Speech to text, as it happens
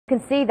You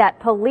can see that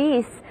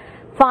police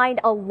find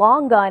a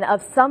long gun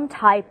of some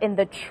type in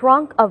the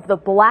trunk of the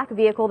black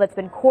vehicle that's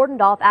been cordoned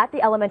off at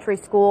the elementary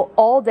school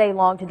all day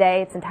long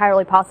today. It's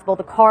entirely possible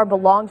the car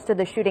belongs to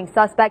the shooting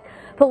suspect.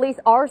 Police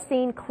are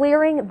seen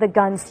clearing the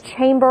gun's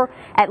chamber.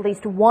 At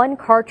least one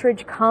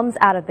cartridge comes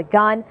out of the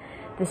gun.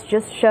 This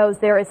just shows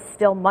there is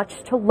still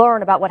much to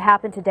learn about what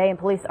happened today, and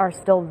police are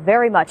still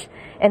very much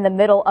in the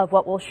middle of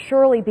what will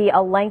surely be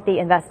a lengthy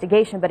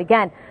investigation. But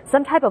again,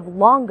 some type of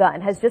long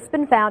gun has just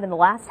been found in the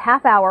last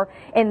half hour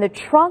in the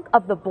trunk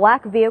of the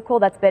black vehicle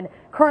that's been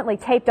currently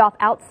taped off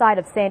outside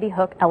of Sandy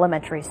Hook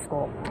Elementary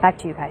School. Back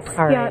to you guys.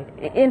 All right.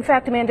 Yeah, in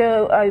fact,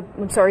 Amanda,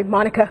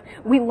 Monica,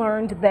 we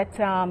learned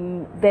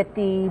that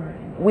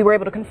we were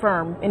able to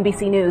confirm,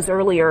 NBC News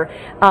earlier,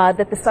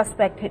 that the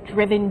suspect had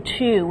driven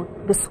to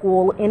the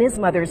school in his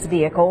mother's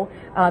vehicle.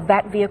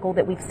 That vehicle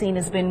that we've seen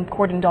has been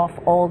cordoned off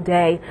all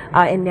day,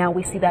 and now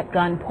we see that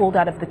gun pulled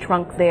out of the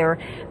trunk there.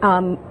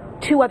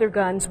 Two other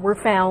guns were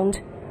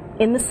found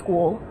in the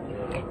school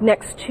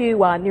next to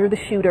near the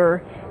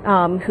shooter,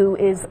 who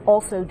is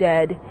also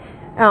dead.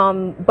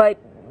 But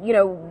you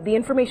know, the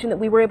information that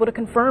we were able to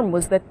confirm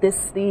was that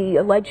the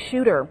alleged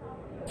shooter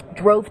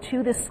drove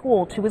to this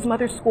school, to his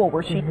mother's school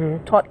where she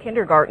taught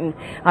kindergarten.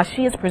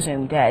 She is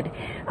presumed dead.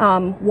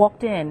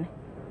 Walked in,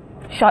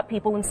 shot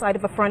people inside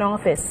of a front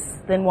office,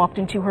 then walked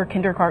into her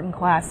kindergarten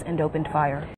class and opened fire.